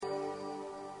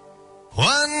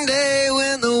One day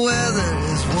when the weather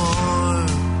is warm,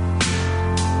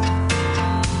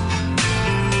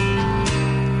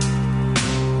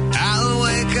 I'll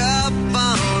wake up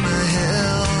on a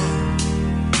hill,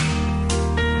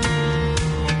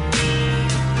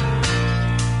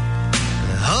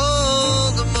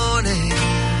 hold the morning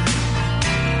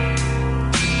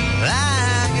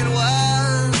like it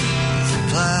was a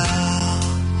plow.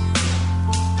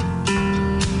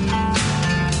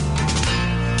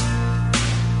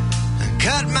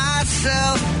 Cut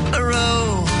myself a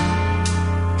roll,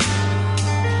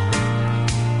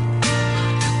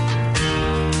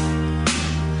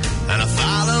 and I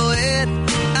follow it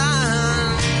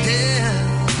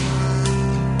until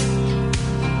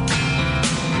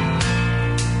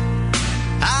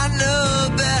I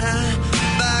know better,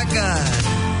 by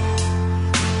God,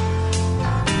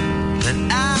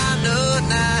 than I know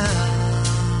now.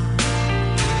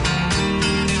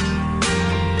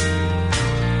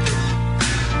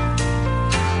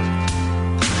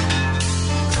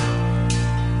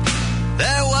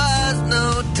 There was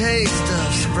no taste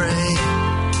of spring,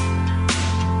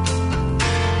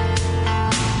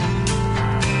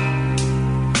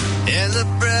 in the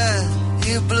breath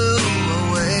you blew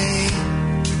away.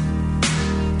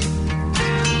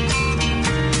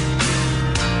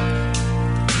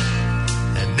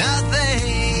 And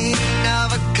nothing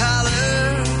of a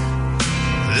color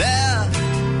left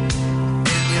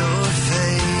in your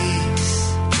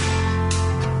face.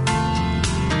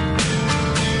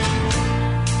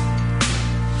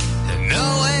 And no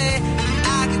way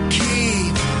I could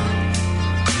keep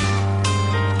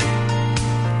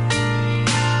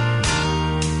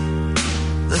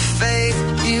the faith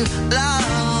you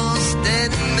lost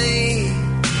in me.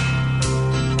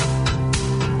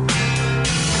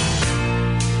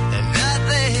 And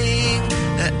nothing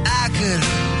that I could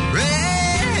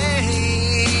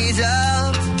raise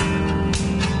up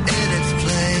in its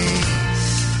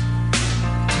place.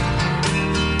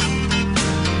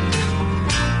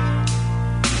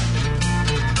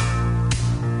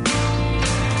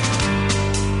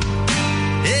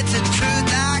 It's a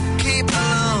truth I keep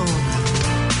alone.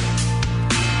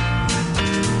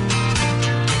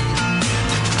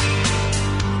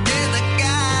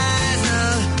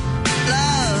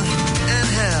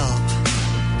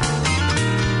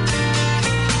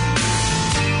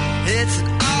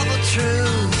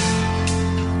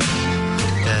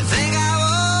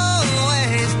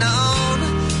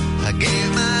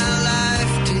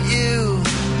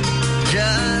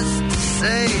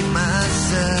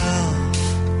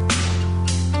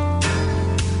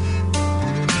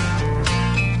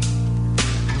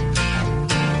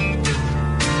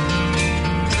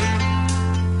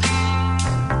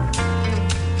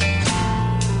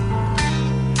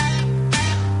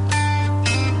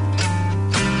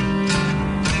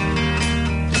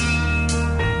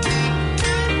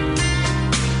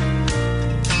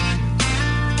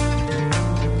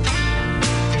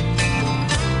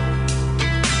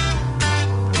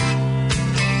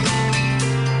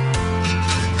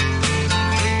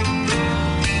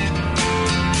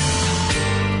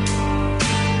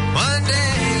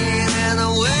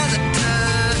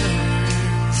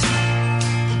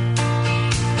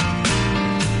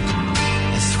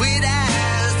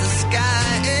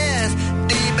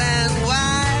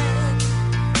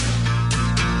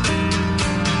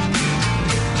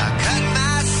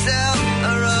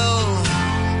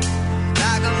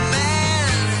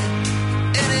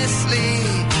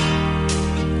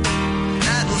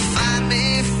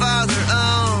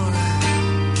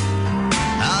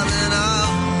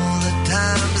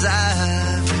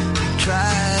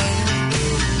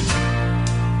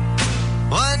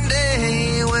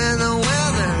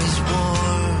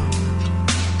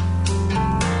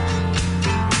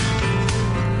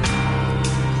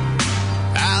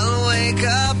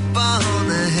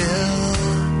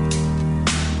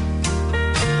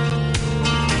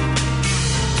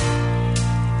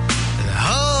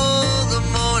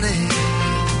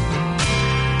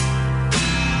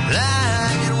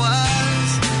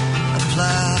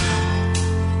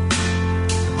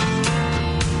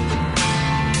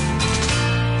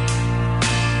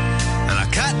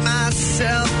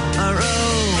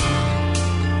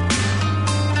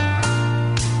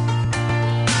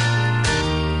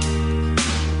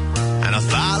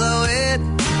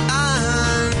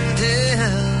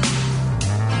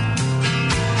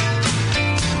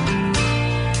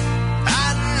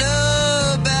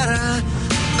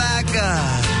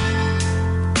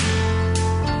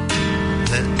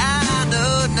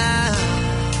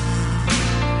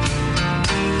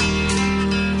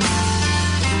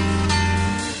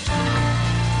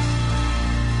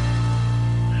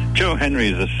 Joe Henry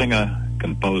is a singer,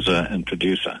 composer, and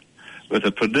producer with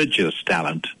a prodigious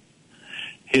talent.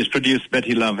 He has produced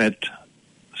Betty Lovett,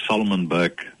 Solomon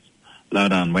Burke,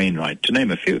 Loudon Wainwright, to name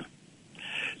a few.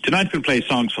 Tonight we'll play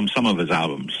songs from some of his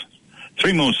albums.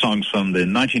 3 more songs from the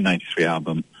 1993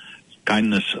 album,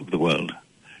 Kindness of the World.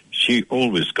 She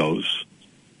Always Goes,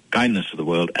 Kindness of the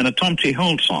World, and a Tom T.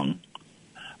 Holt song,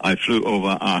 I Flew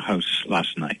Over Our House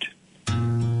Last Night.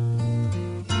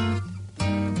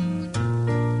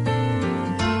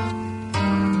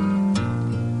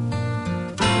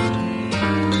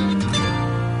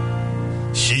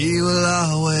 She will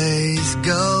always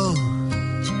go.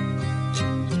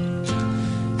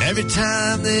 Every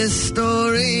time this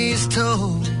story's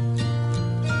told,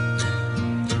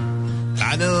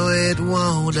 I know it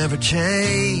won't ever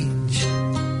change.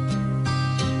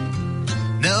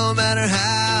 No matter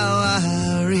how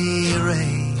I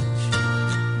rearrange,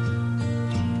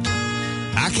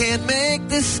 I can't make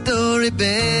this story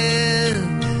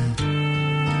bend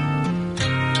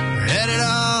or head it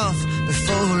off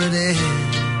before it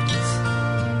ends.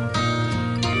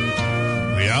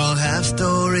 We all have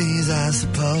stories, I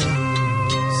suppose,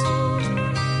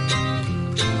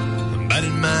 but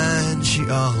in mine she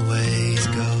always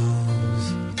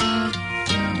goes.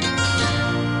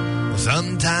 Well,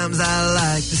 sometimes I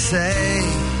like to say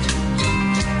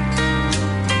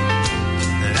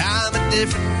that I'm a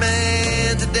different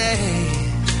man today,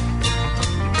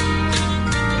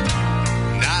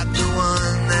 not the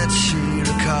one that she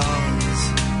recalls.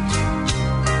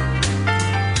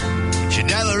 She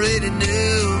never really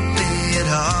knew me at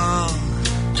all.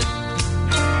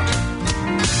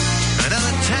 And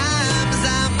other times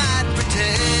I might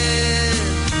pretend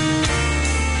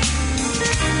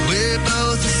we're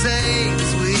both the same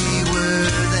as we were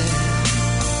then.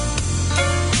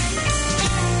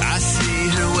 I see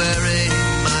her wearing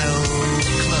my old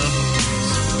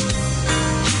clothes,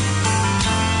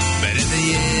 but in the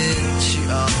end she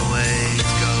always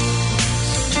goes.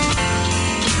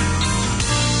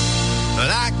 But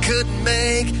I couldn't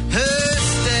make her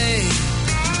stay.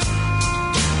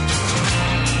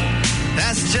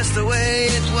 That's just the way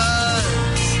it was.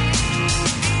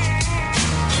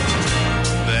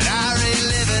 But I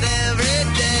relive it every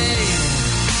day,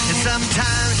 and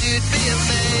sometimes you'd be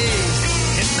amazed.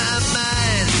 In my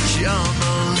mind, she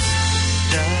almost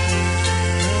does.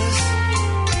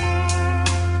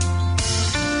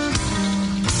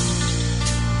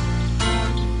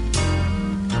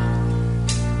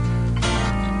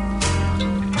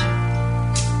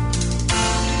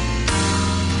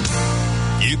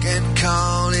 You can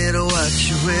call it what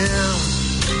you will,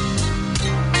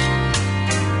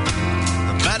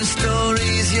 but the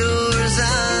story's yours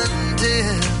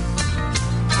until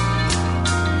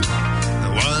the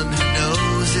one who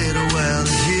knows it as well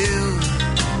as you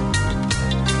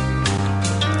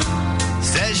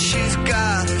says she's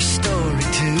got her story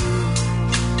too.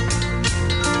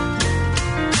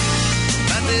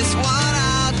 But this one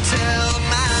I'll tell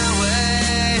my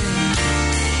way,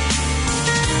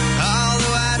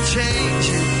 although I change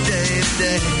it day to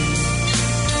day.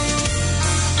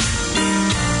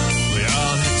 We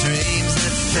all have dreams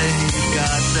that fade,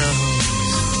 God knows,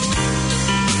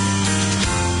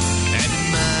 and in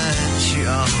mine she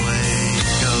always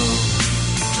goes.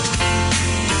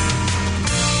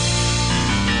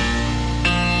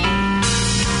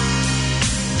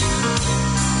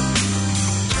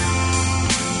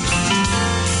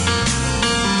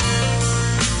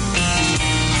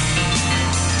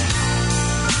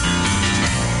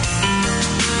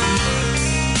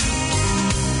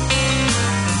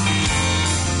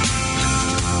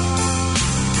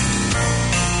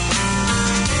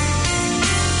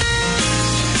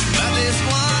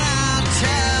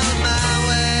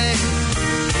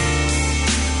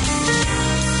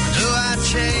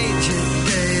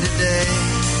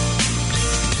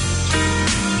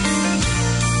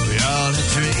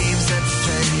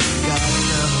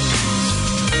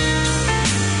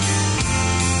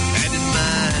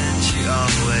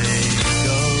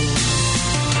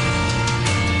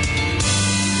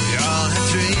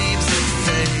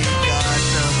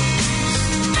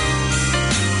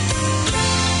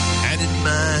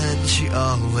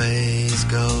 Always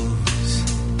goes.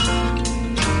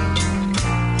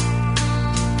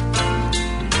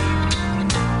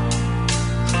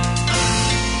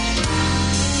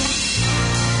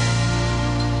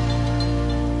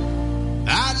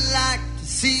 I'd like to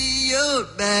see your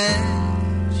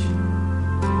badge.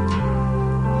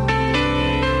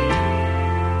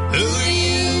 Who are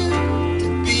you to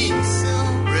be so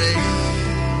brave?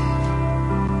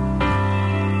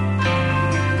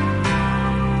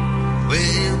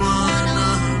 With one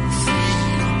arm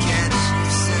free.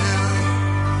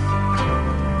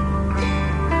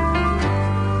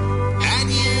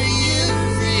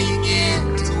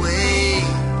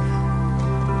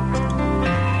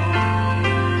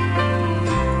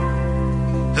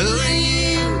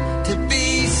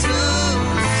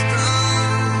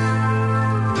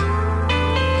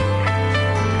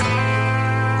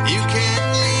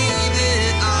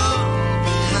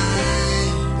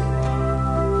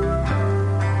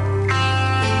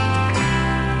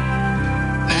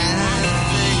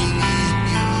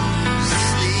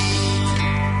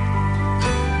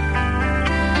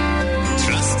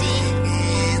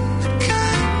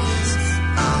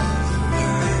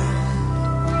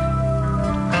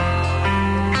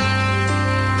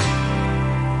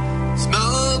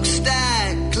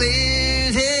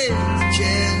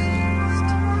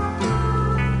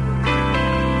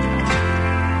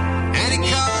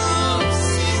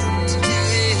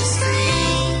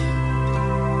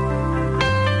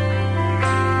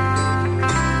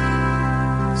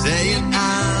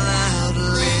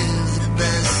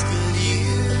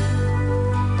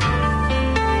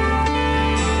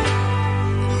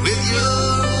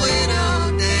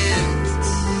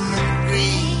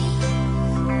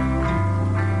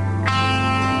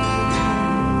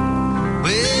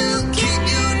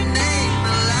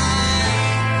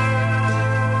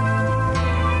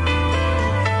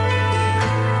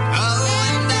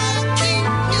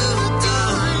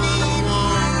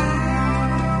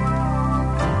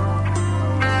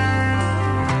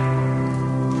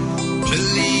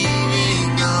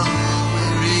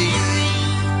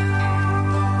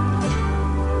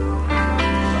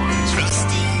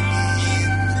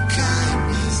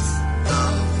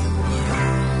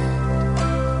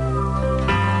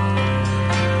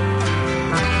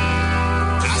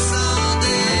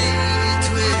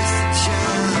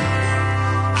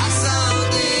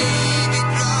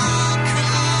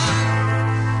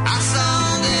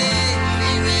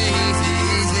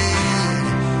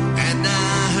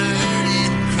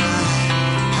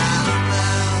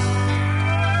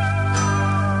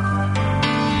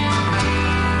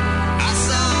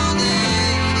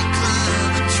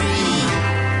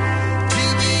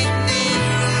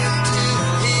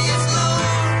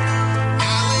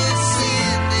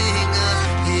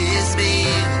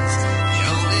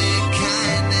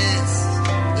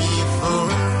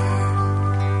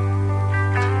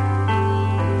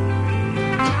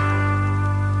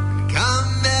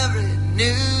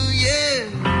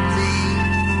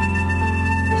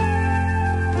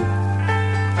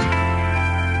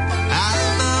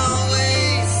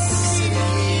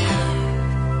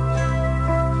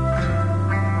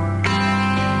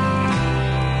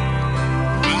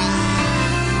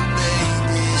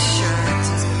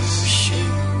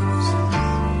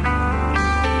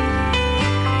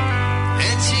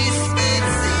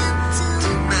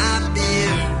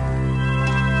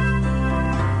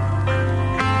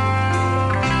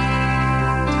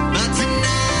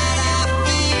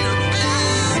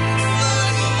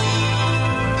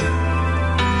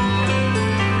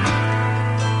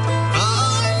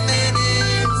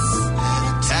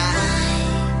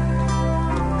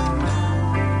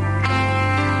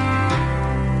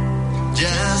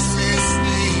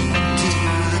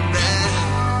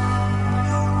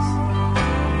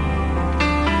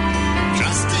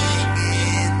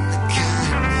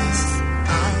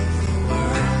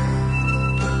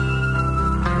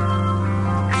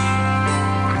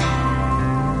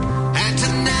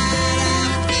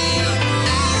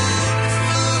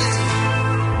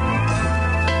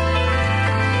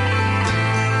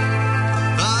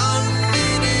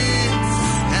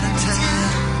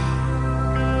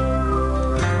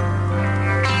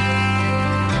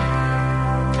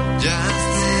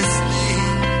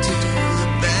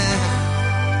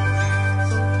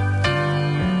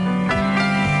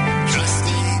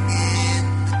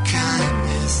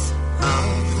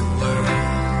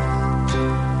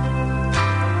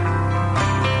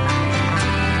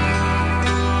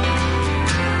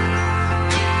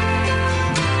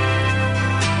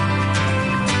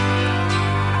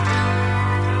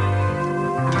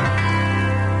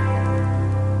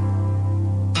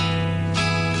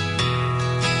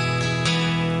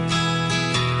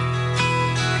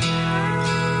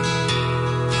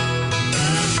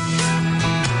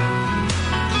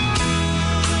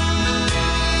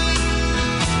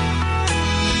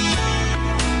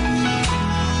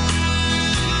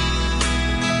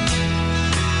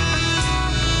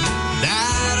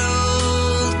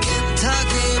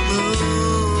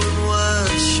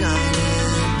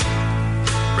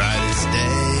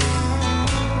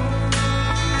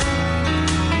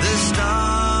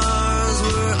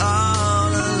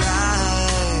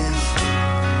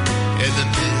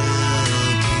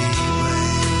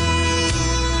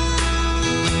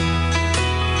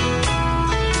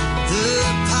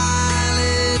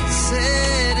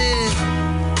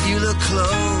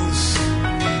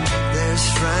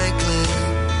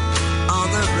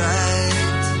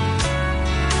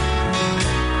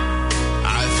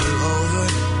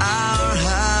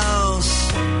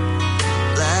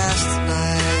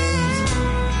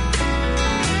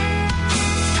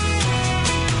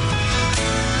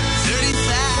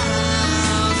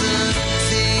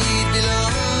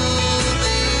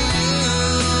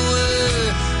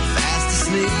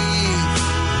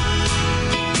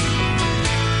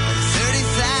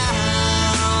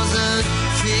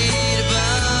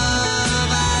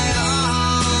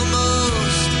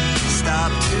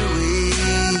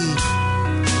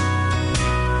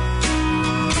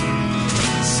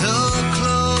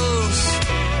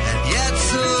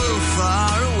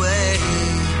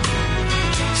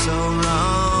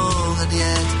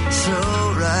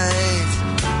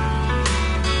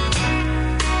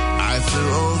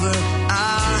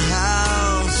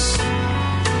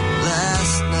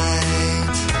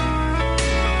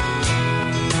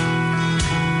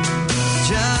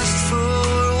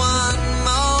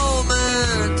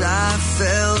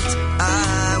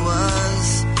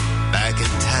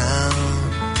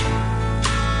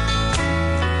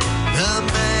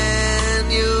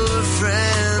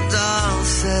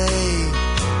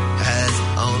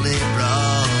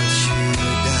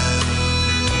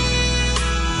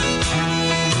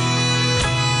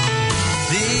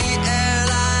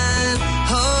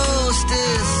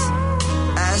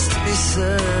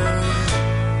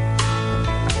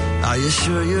 you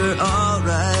sure you're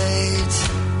alright?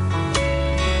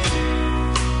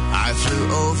 I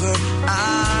flew over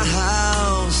our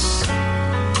house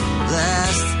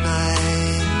last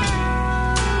night.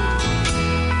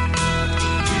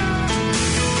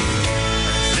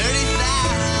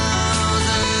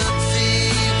 30,000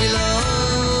 feet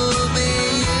below me,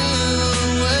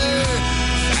 you were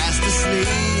fast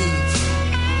asleep.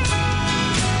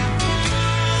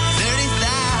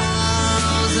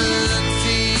 30,000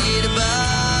 feet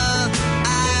above, I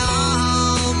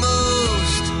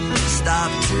almost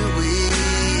stopped to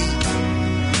weep.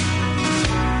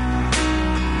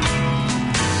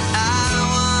 I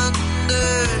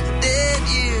wonder, did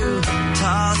you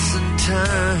toss and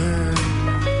turn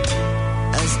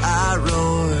as I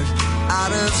roared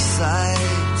out of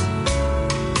sight?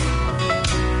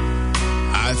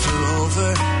 I flew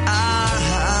over our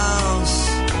house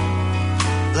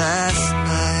last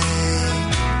night.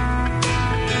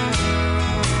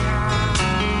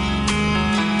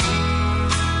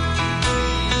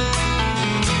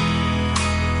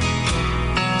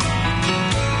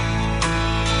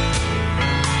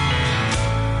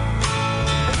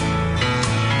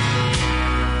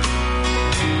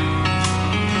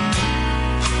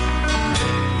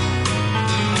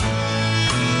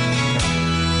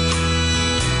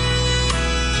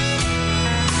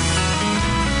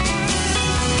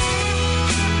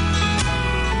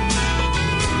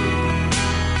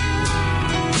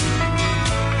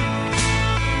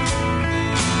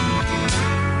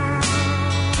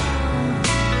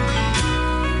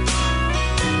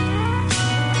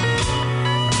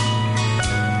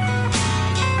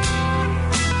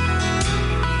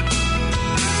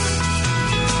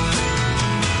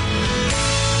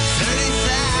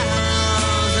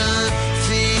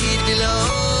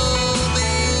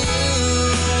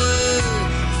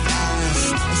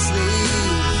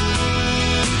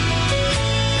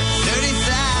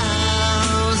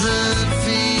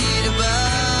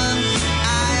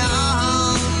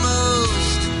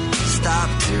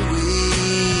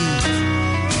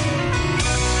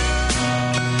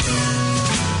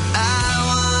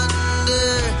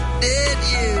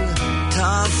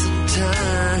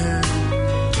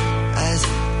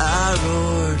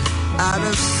 Out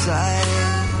of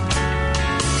sight,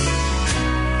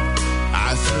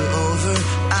 I flew over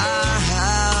our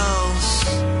house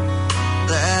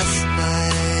last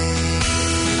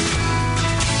night.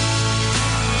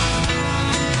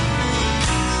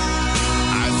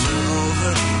 I flew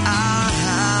over our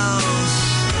house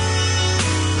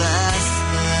last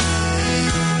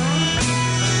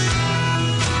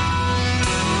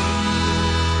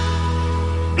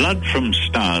night. Blood from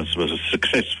Stars was a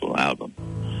successful album.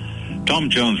 Tom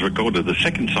Jones recorded the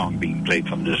second song being played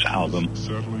from this album,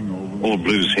 All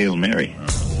Blues Hail Mary.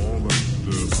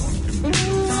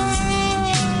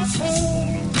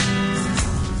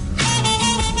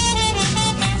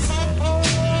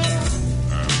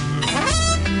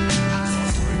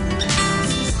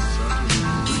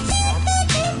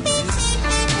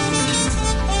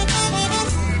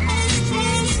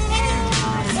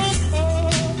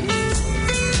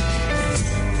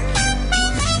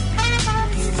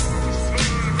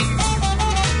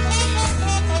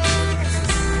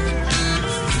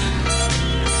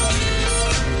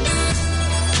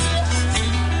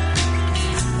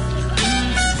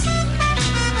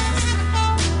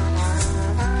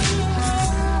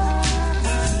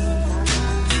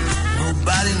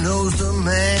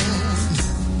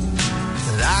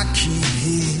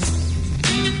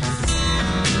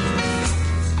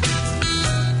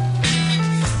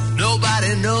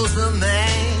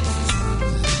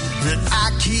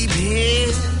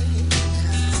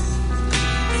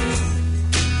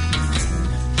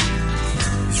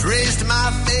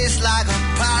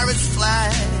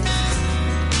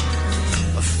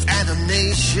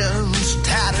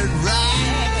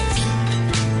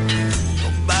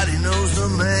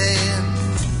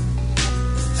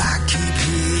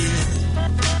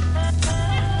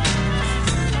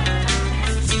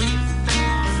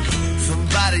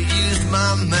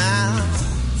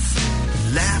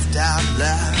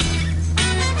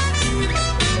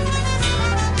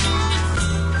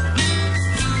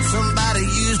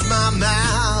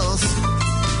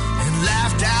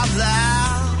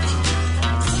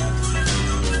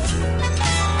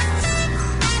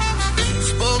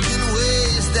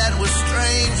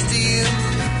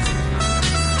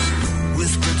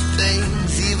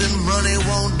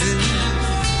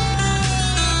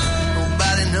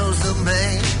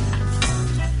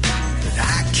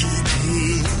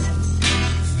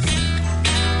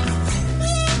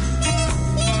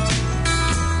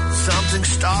 Something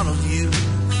startled you.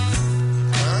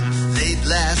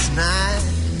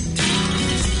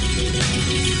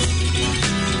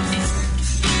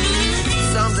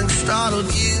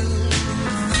 startled you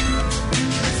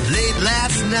late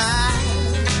last night.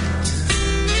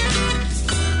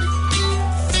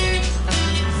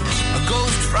 A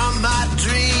ghost from my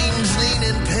dreams, lean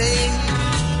in pain,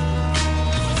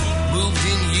 moved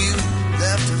in you,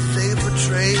 left a vapor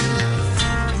trail.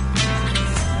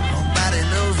 Nobody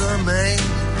knows her name.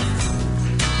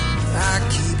 I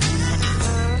keep you.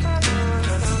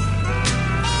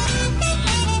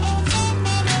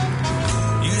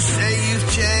 You say you've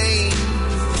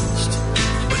changed,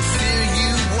 but fear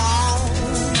you won't.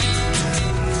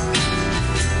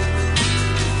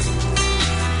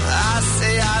 I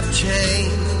say I've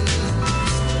changed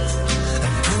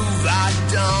and prove I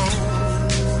don't.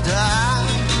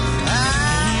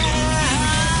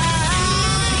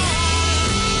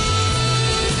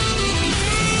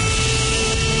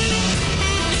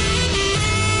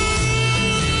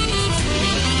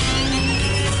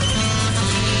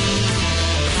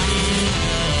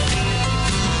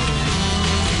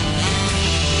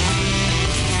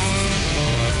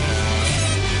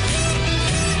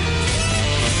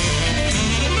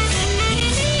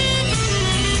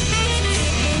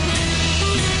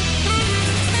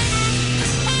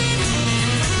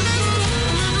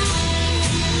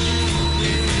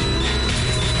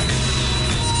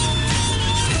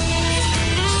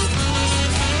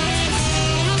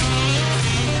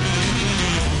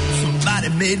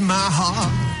 Made my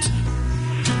heart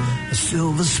a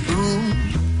silver spoon.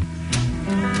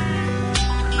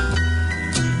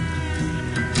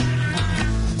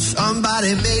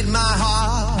 Somebody made my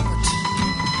heart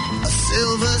a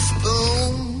silver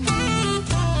spoon.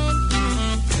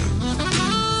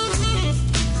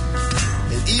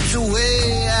 It eats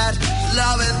away at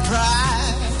love and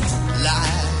pride,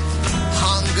 like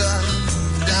hunger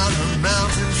down the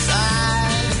mountainside.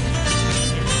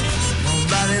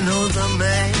 Nobody knows the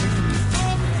man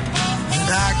that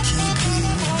I keep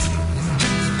here.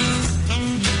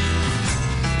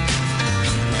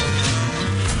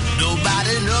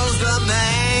 Nobody knows the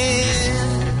man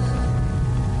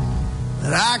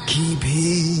that I keep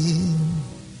here.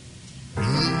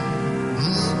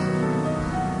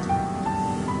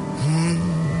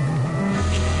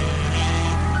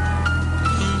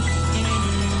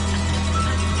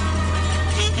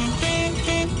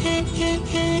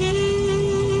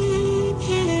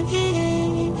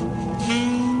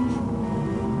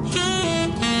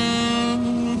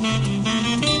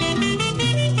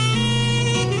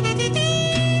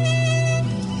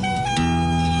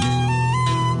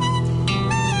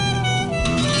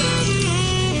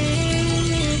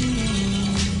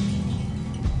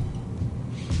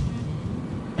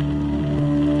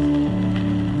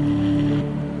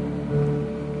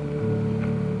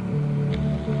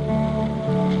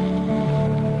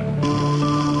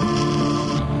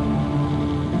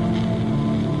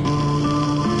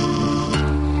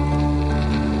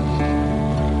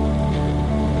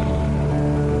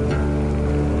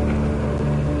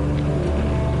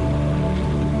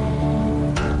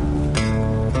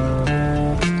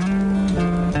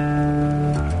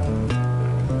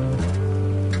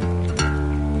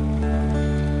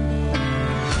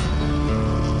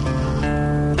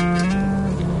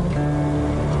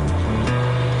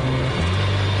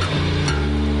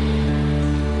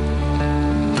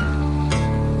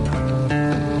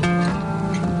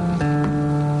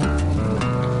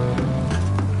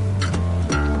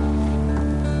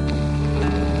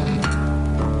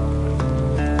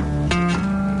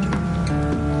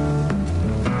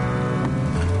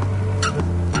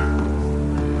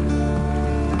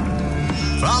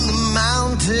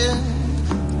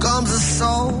 Comes a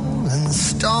soul and the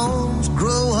stones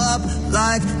grow up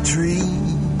like trees.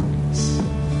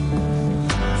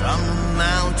 From the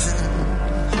mountain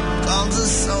comes a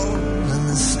soul and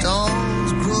the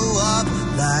stones grow up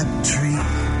like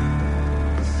trees.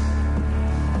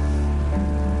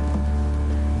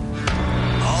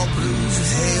 All blues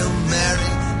is Hail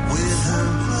Mary with her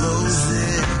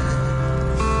roses,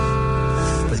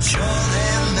 but you're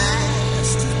their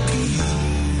masterpiece.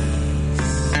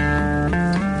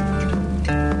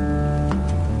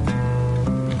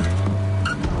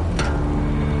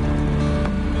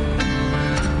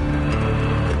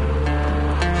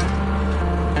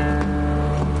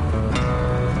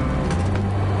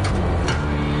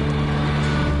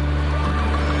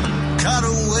 Cut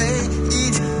away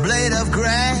each blade of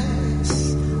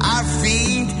grass our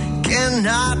feet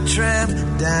cannot tramp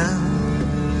down.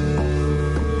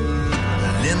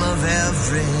 The limb of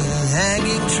every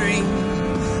hanging tree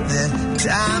that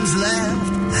time's left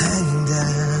hanging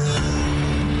down.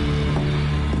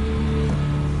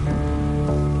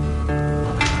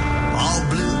 All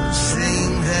blues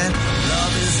sing that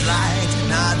love is life.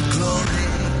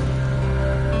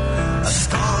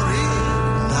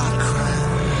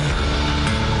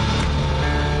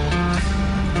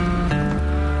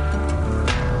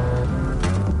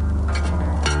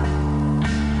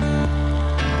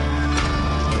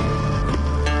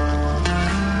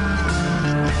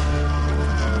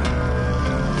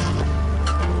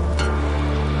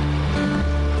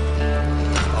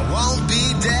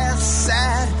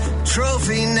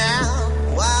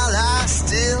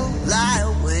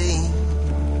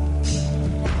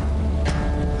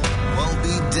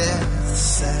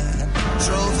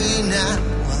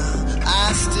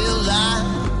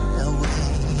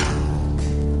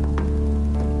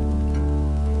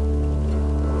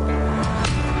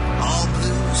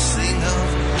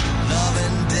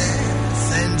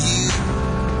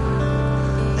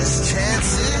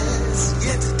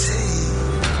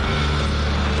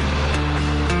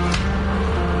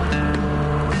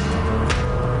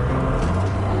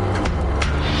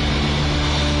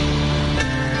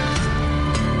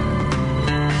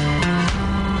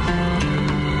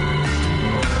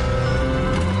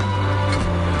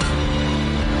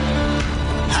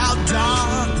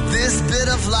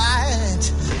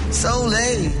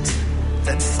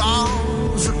 that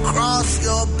falls across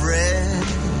your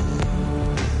breast.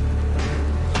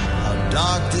 Our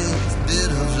darkest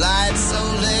bit of light so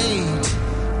late,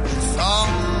 it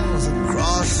falls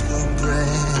across your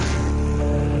breast.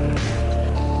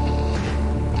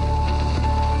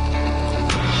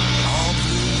 All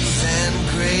blues and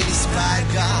grays by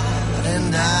God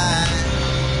and I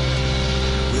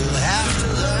will have to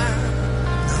learn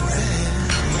the rest.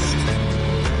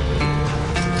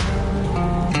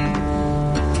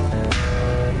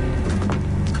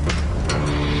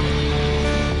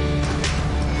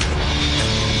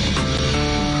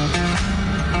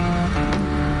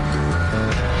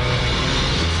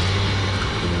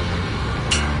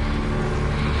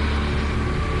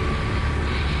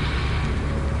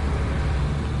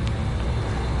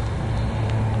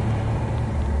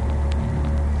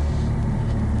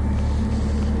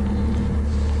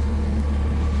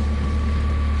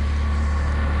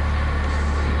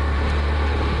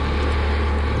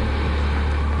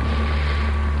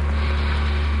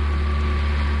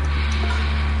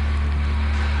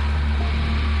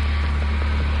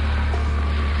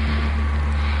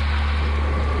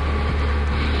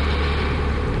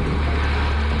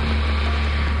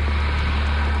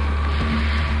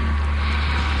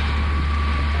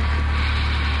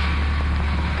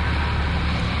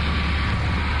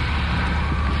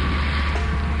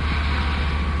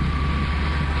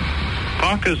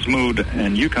 Parker's Mood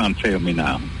and You Can't Fail Me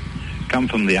Now come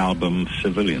from the album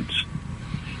Civilians.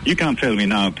 You Can't Fail Me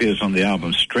Now appears on the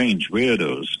album Strange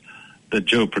Weirdos that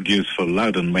Joe produced for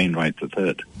Loudon Wainwright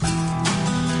III.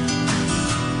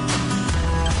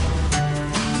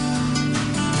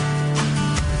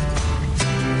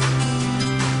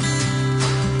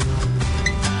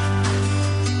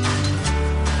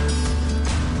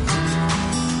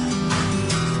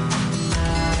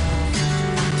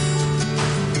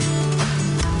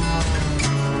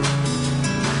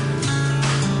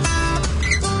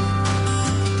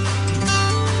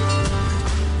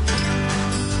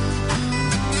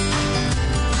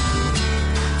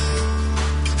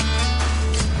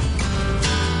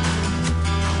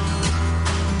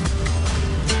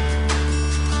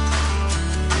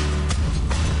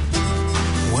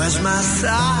 Where's my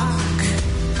sock?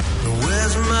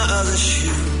 Where's my other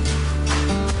shoe?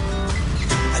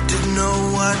 I didn't know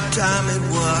what time it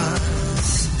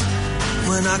was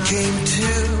when I came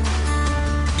to.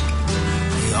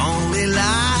 The only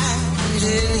light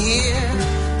in here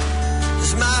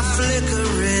is my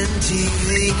flickering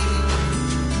TV.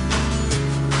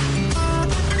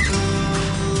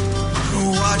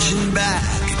 Watching back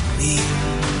at me,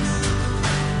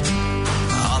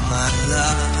 all my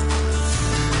love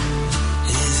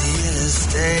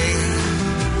stay.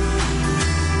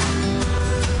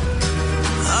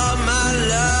 All my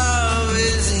love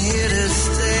is here to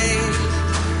stay.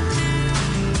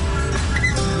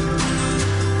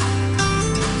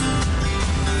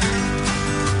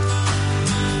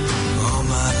 All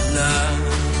my love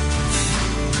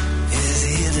is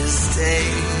here to stay.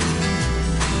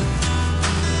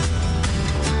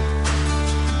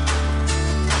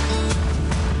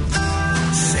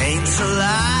 Saints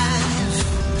alive,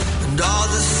 and all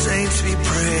the saints be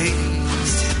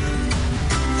praised.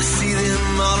 I see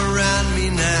them all around me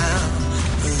now.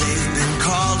 They've been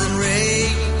called and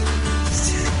raised.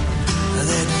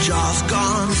 Their jaws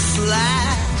gone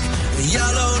slack,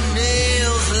 yellow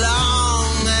nails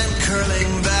long and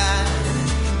curling back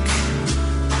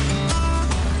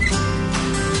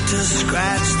to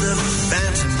scratch the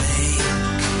phantom ache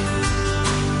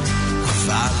of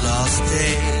our lost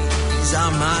days.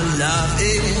 All my love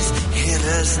is here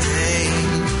to stay.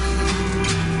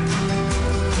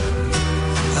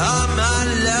 All my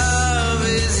love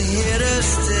is here to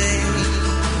stay.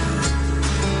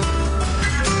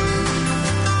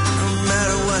 No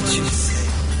matter what you say,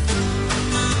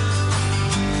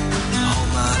 all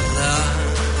my love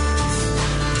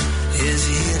is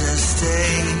here to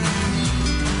stay.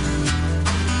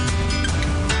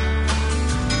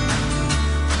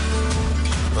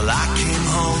 Well, I came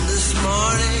home this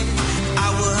morning, I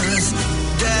was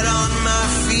dead on my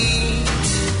feet,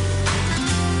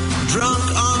 drunk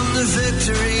on the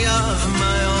victory of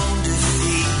my own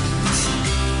defeat.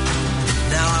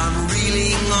 Now I'm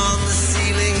reeling on the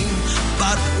ceiling,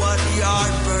 but what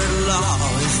yardbird law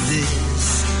is this?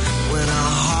 When a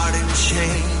heart in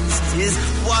chains is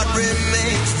what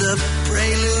remains the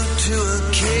prelude to a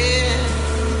kiss.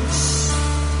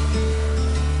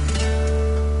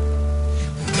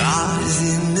 God is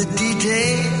in the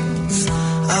details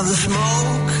of the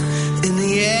smoke in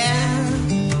the air.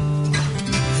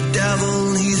 The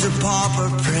devil, he's a pauper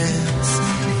prince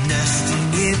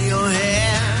nesting in your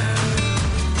hair.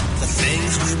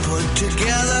 put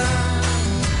together,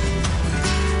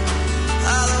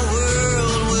 how the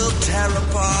world will tear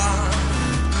apart.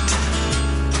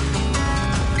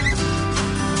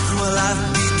 Well, I've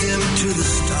beat them to the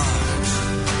stars.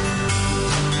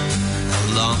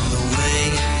 Along the way,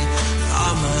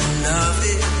 all my love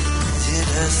is here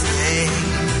to stay.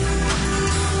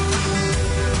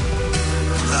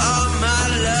 All my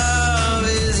love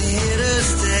is here to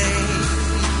stay.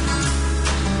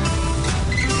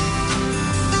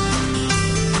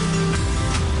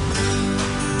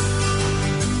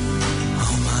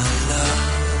 All my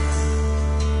love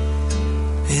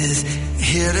is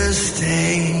here to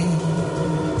stay.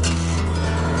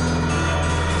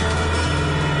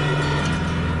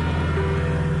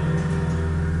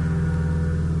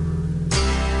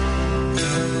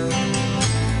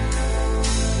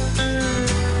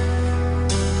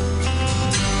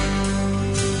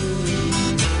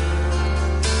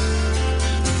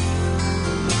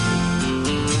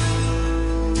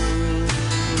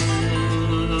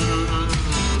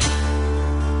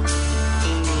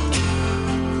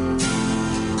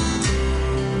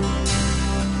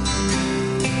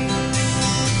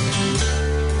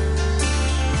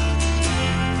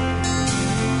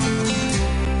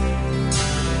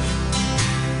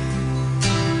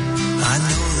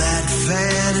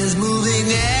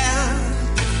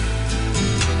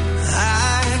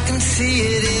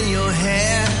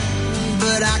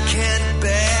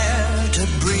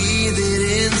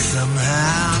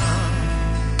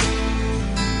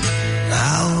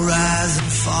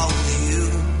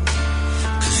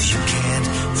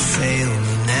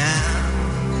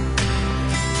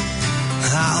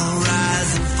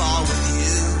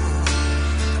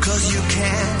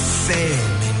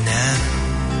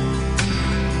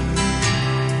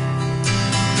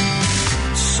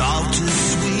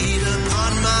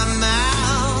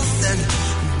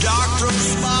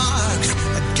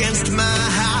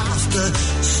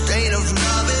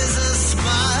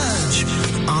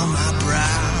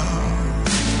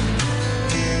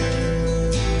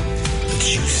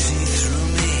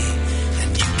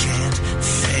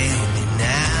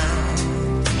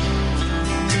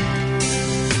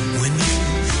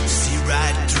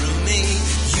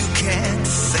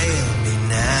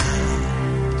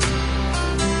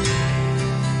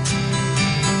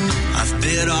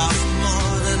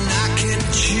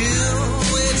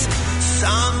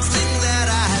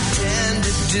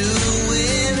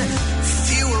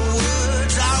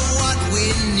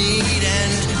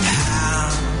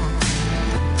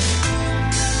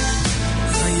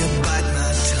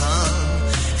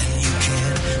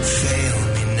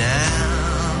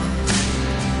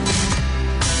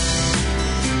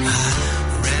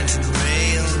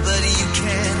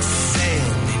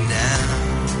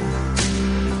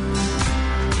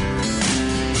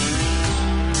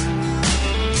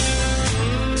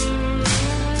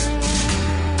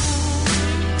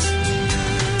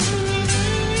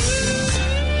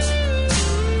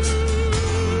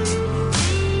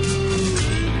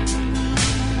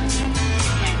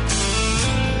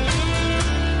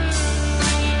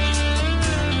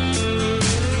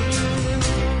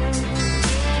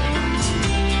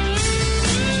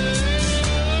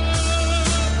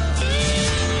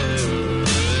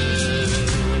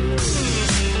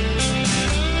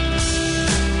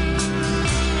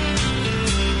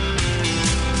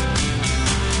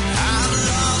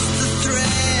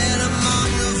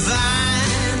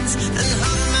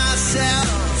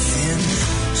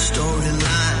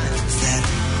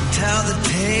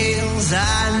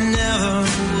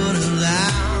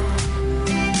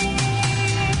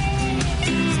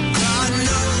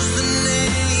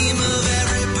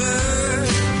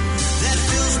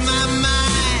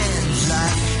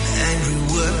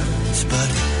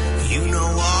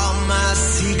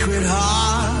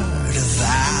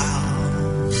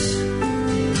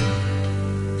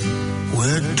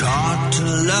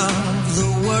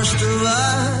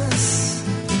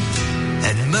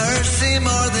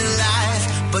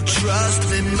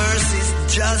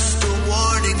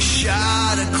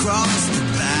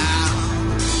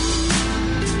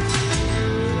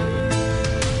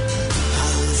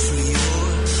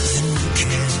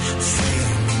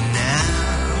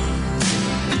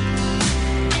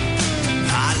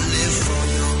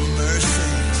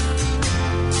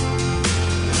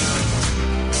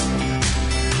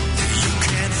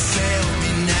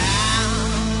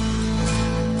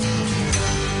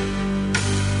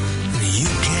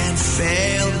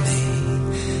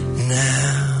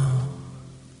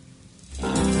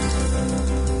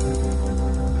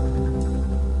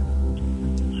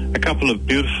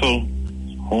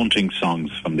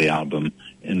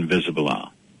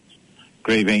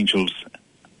 Grave Angels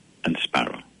and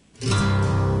Sparrow.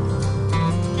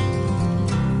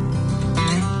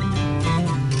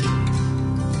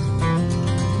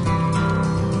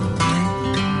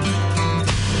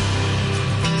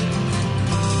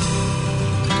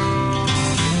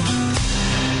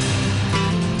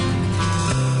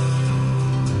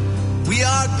 We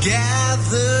are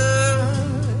gathered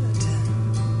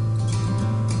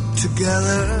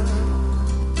together.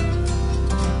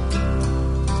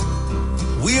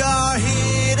 We are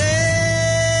hidden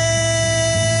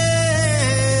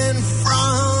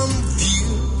from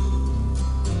view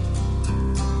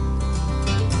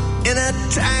in a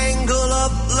tangle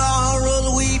of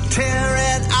laurel. We tear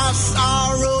at our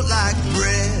sorrow like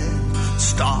bread.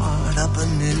 Start up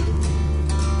anew.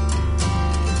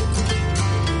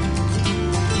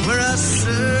 Where a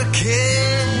circus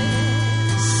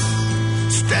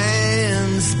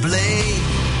stands blazing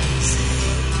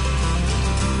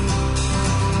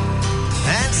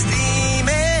and steam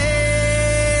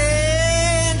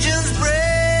engines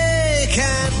break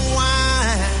and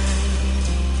whine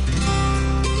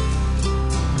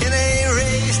in a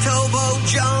raised hobo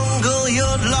jungle.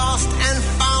 Your lost and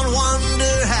found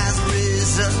wonder has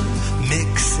risen,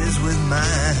 mixes with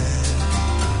mine.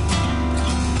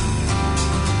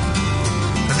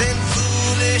 Then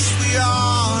foolish we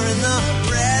are in the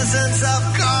presence of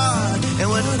God, and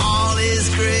when all his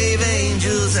grave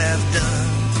angels have done,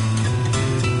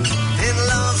 in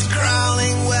love's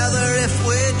growling weather, if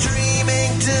we're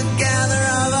dreaming together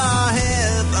of our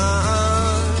heaven,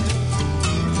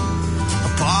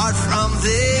 apart from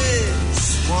this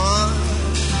one,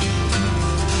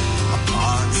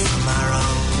 apart from our own.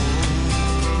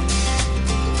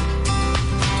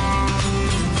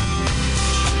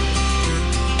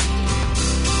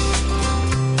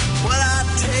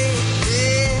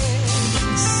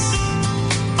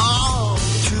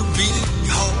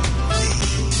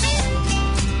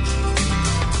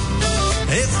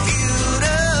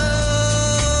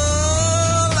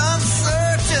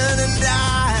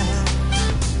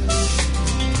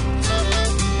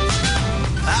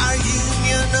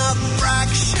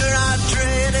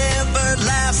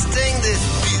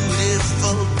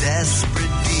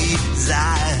 Desperate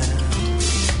desire.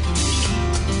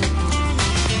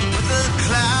 But the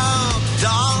cloud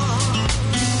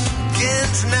darkens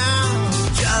now,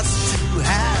 just too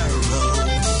harrow.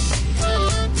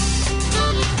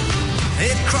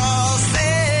 It crosses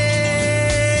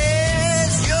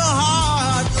your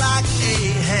heart like a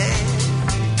hand,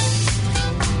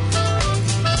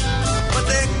 but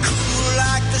they're cool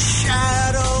like the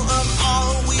shadow of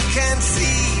all we can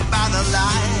see by the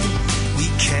light we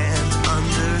can't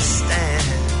understand.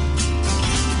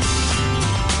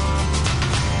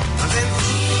 Then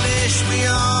foolish we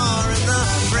are in the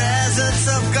presence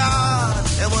of God,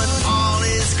 and what all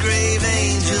his grave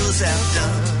angels have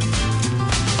done.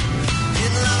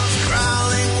 In love's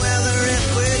growling weather, if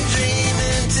we're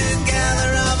dreaming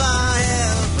together of our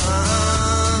heaven,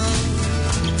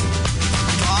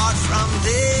 apart from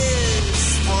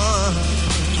this one,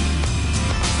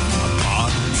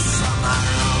 apart from our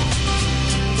own.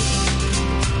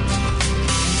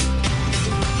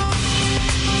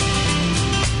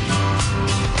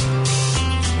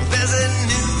 There's a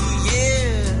new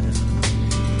year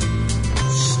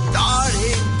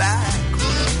starting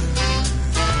backwards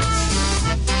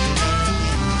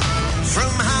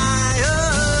from high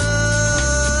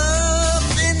up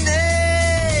in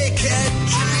naked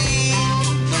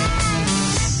dreams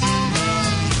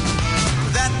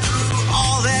that threw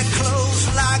all their clothes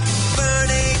like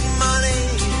burning money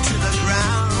to the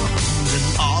ground and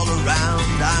all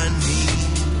around our knees.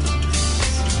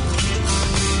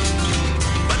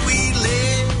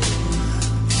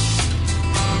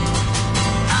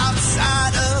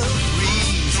 Outside of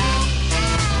reason,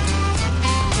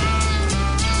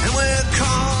 and we're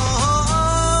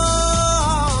called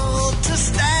to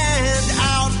stand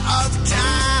out of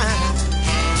time,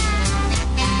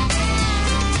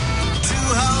 to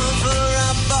hover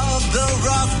above the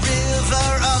rough river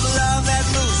of love that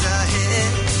moves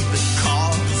ahead but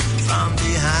calls from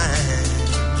behind.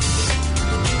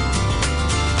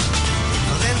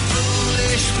 Then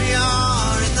foolish we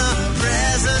are in the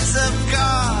presence of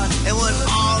God, and what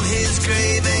all his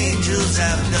grave angels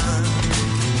have done.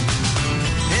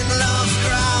 In love's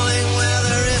growling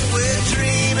weather, if we're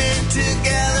dreaming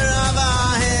together of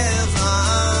our heaven,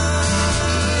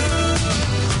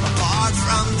 apart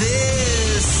from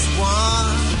this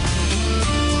one,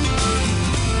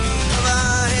 of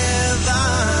our heaven,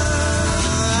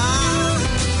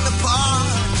 apart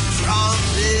from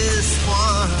this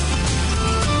one,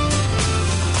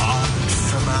 apart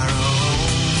from our own.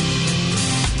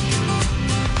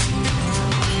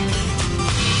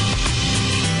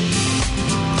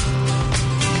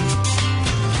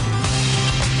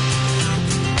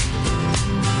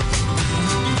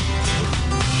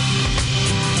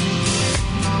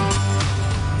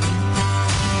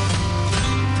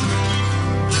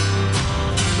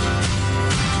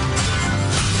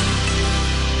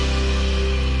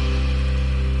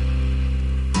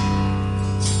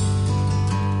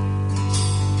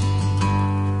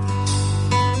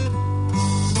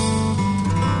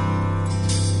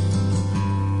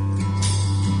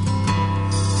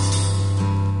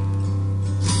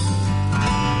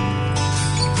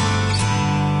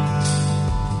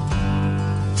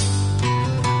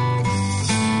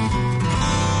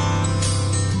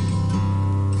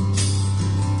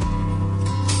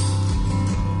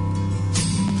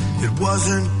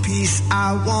 wasn't peace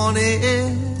I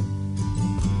wanted,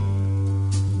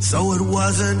 so it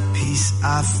wasn't peace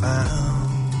I found.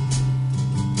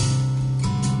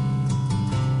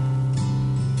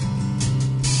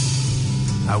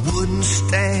 I wouldn't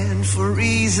stand for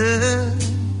reason,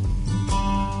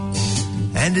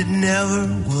 and it never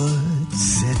would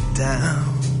sit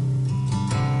down.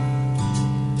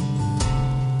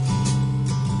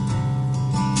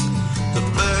 The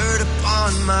bird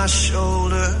upon my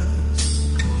shoulder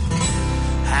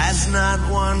has not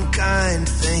one kind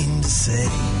thing to say.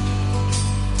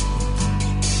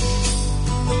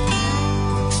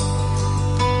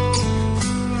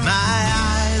 My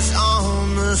eyes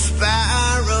on the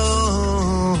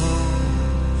sparrow,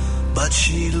 but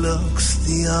she looks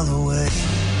the other way.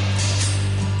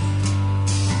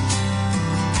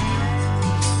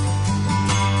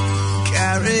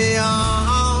 Carry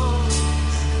on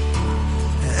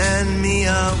and me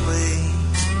away.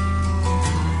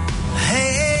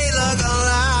 Hey, look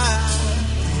alive,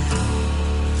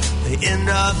 the end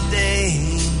of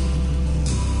days.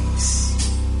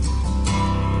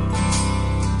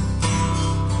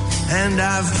 And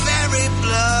our very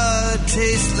blood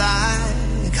tastes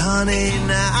like honey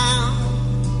now.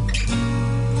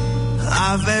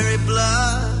 Our very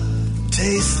blood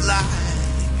tastes like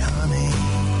honey.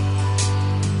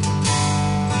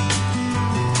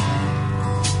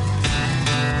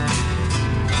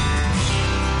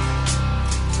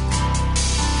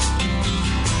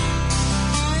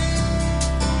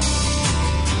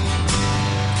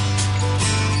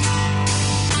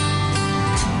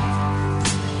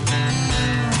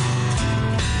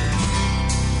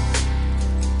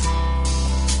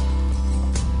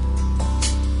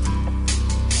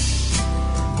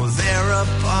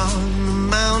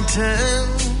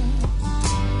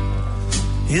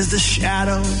 Is the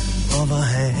shadow of a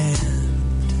hand.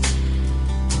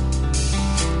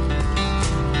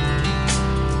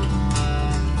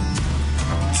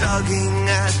 Tugging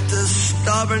at the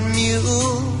stubborn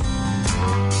mule,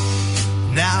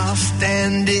 now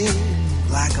standing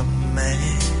like a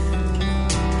man.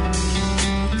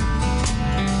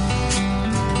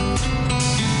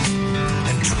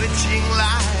 And twitching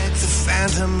like the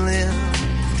phantom limb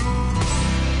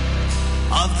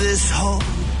of this whole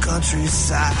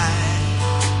countryside.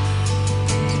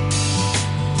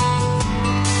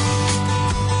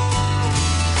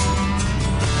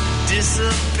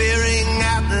 Disappearing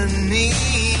at the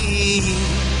knee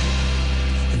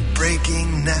and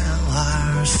breaking now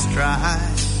our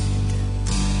stride.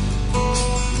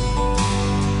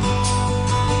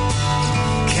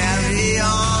 Carry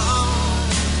on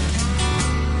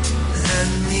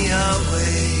and me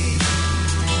away.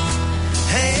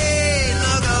 Hey,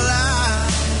 look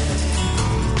alive,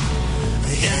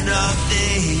 the end of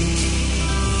days.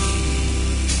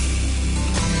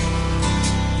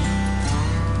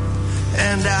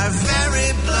 And our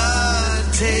very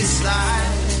blood tastes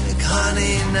like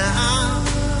honey now.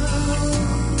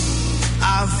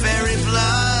 Our very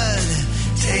blood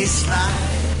tastes like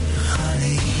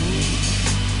honey.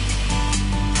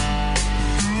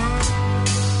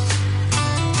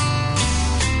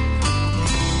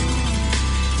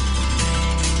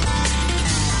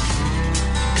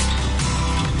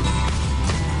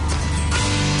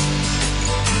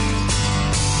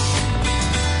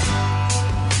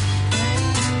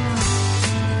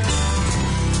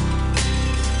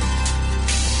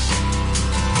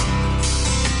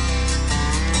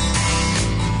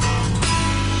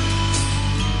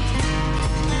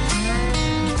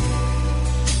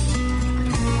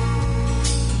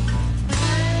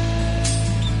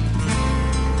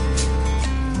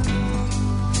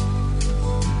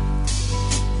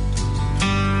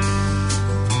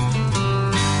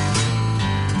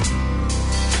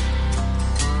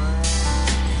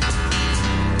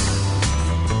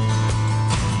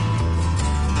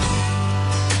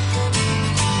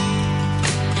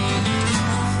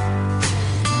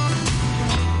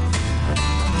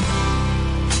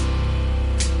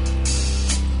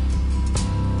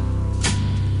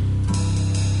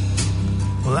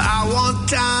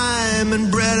 And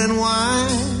bread and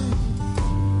wine,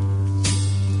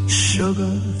 sugar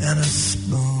and a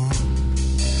spoon.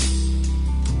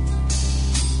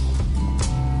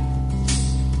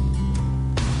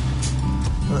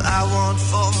 I want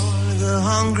for the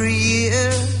hungry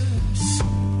years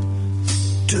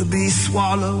to be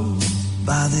swallowed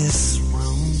by this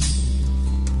room.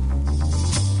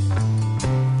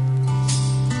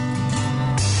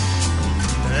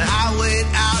 I wait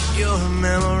out your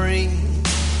memory,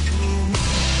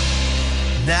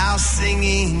 now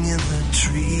singing in the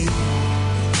tree.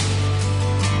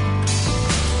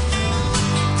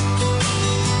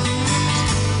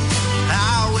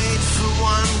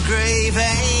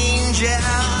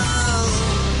 shell.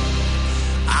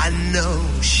 I know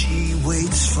she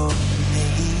waits for me.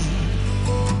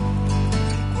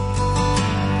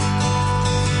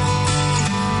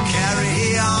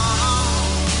 Carry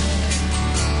on,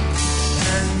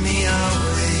 turn me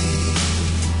away.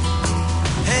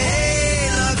 Hey,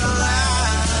 look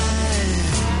alive,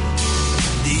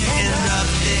 the end of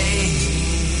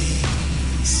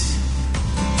days,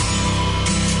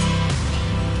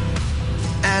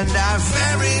 and our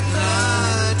very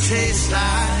blood tastes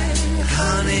like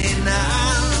honey now.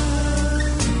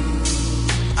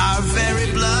 Our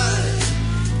very blood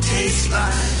tastes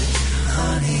like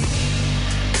honey.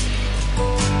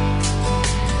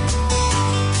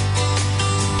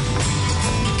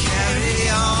 Carry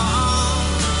on,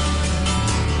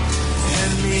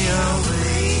 hand me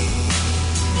away.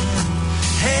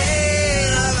 Hey,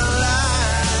 look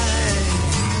alive,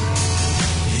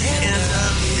 end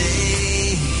of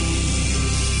days,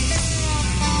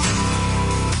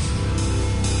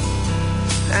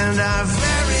 and our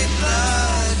very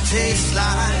blood tastes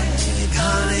like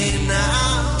honey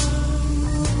now.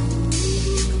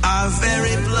 Our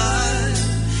very blood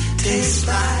tastes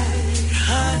like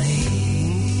honey.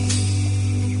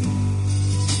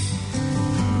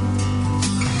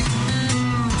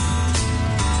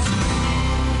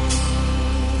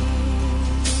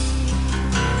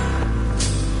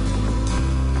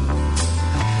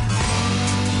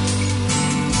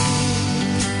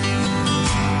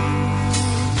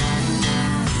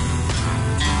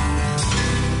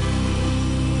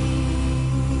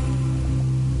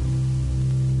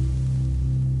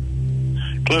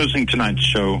 Closing tonight's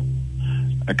show,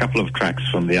 a couple of tracks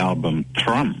from the album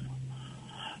Thrum,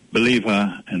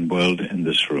 Believer and World in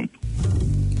This Room.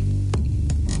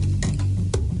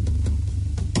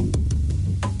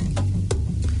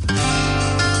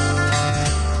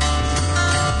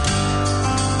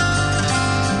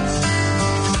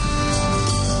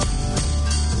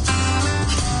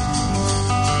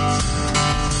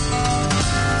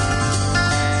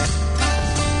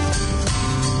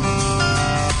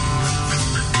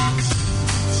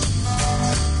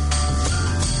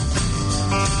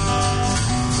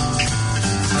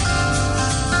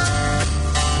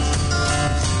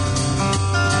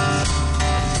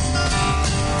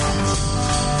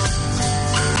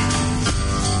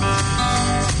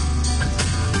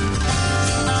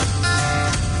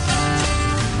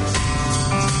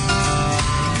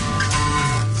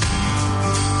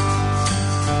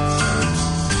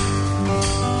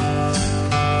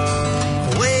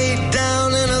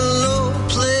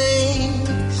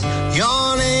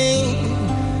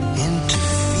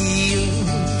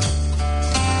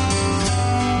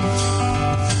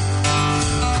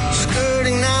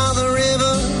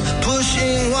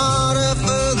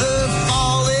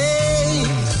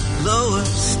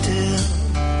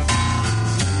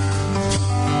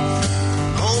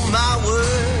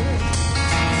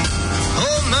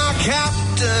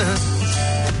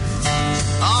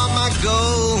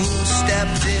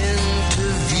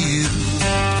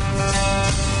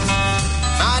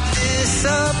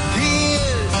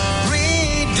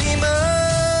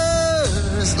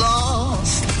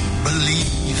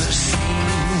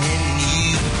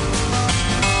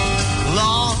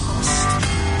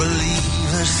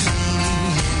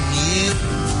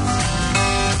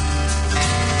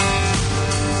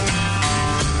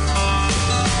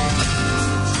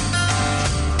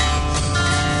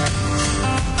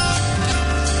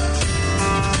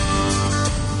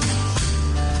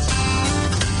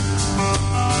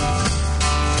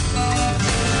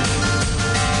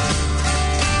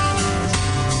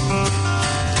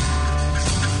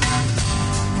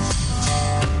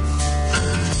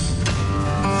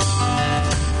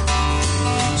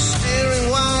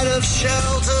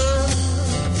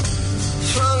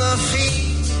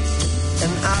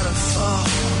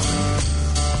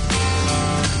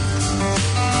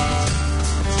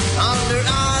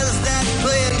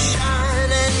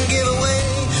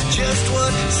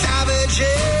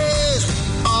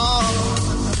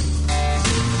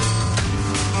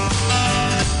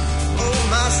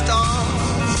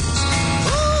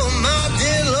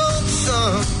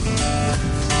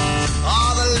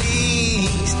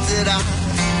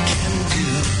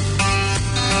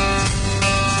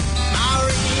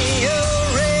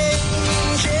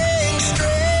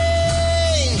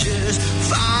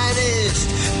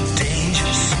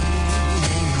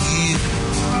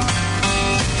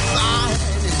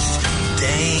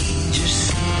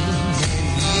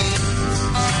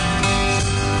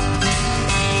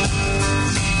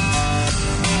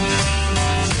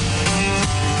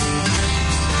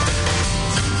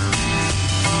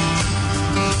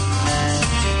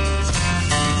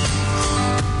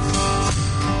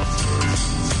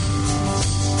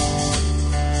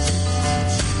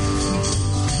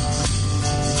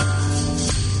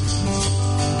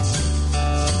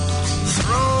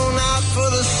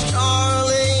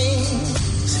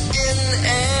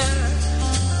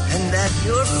 at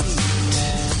your feet.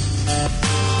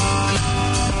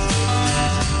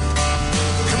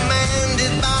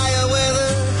 Commanded by a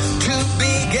weather to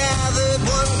be gathered,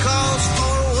 one calls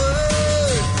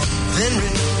forward, then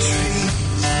retreat.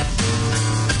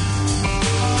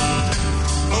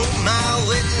 Oh, my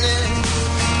witness,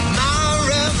 my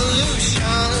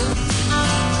revolution,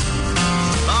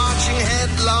 marching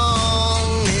headlong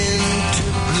into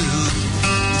blue.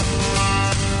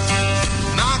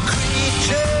 My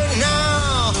creature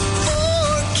now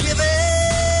forgiven,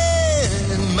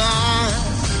 my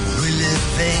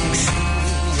reliving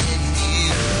in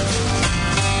you.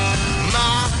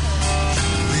 My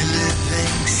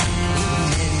reliving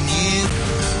in you.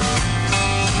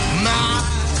 My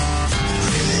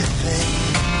reliving.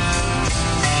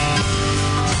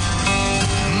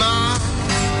 My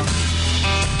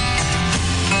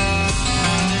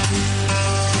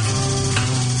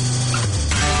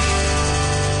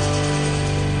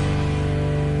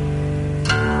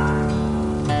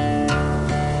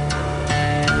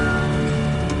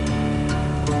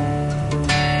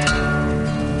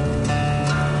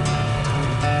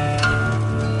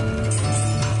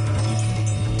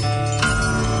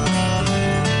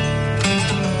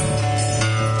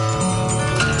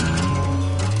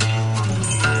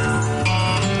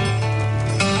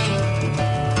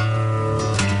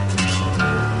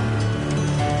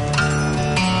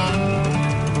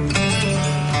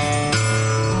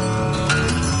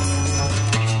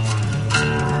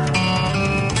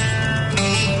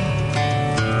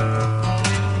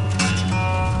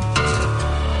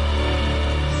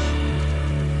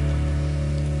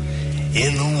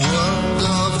in the world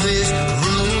of this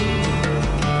room,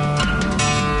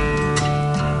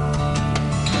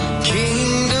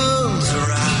 kingdoms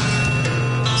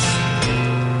arise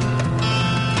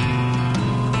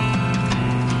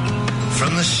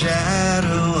from the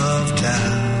shadow of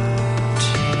doubt,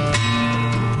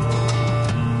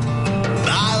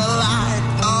 by the light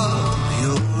of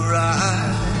your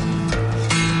eyes.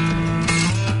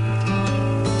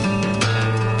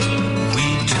 We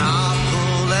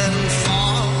topple and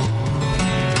fall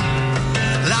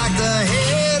like the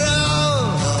head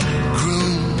of a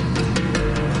groom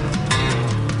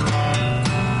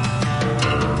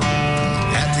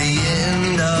at the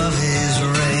end of his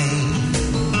reign.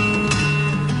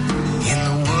 In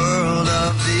the world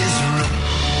of this room,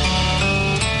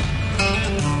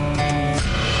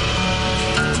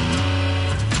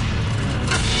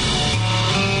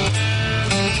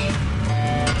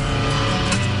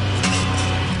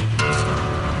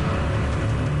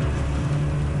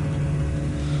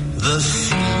 the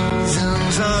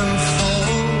seasons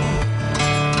unfold,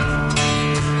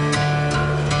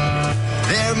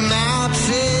 their maps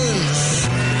in the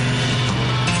sand,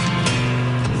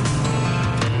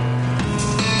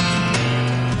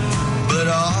 but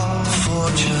all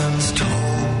fortunes told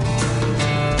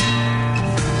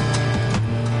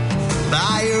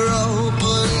by your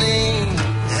opening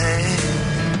hand.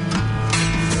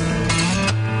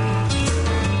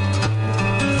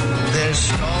 There's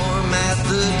storm at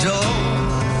the door,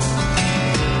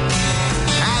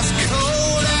 as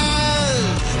cold as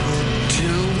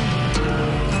tomb,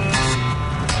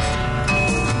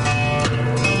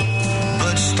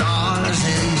 but stars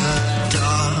in the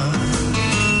dark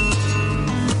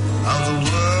of the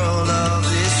world of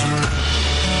this room.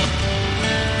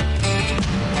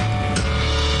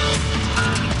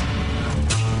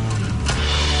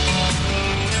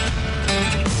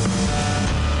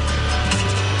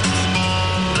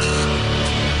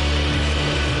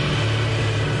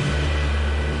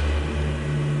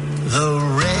 The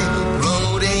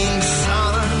railroading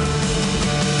sun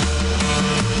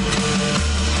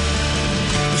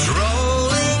is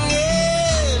rolling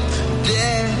in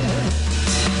death,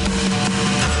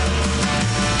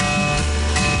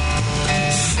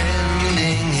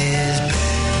 sending his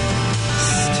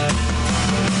best,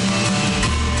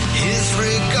 his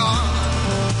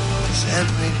regards and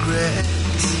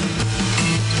regrets.